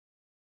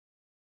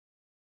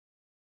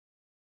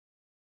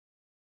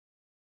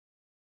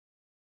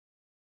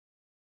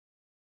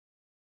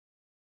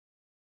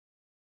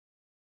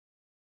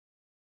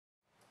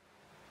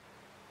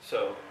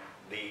So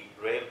the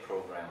rail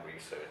program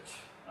research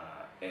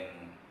in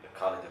the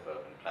College of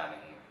Urban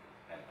Planning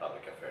and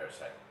Public Affairs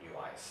at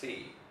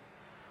UIC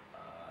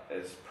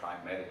is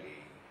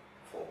primarily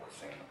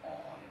focusing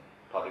on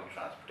public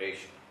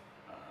transportation,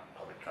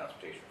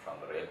 from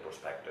the rail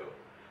perspective.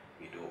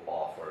 We do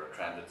offer a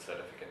transit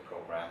certificate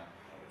program,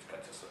 which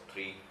consists of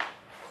 3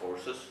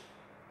 courses.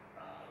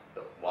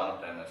 One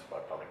of them is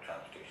about public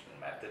transportation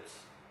methods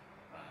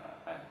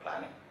and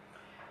planning.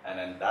 And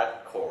then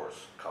that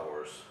course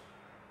covers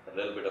a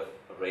little bit of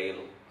rail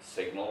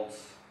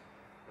signals,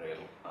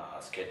 rail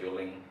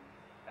scheduling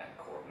and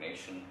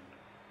coordination,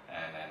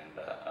 and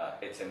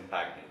its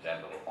impact in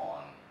general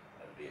on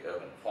the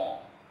urban form.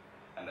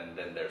 And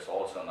then there's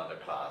also another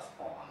class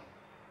on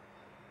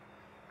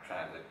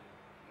transit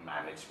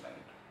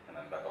management, and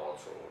then that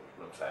also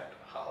looks at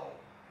how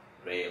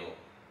rail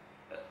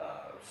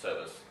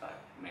service,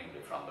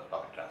 mainly from the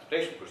public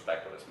transportation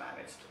perspective, is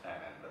managed.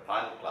 And the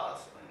final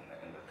class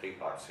in the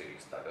 3-part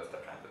series, that is the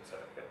transit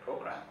certificate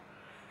program,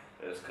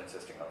 is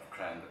consisting of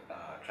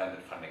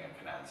transit funding and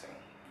financing.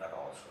 That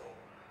also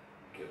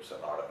gives a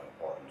lot of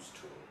importance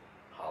to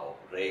how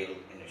rail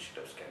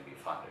initiatives can be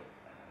funded,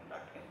 and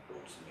that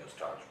includes New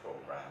Stars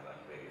program and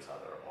various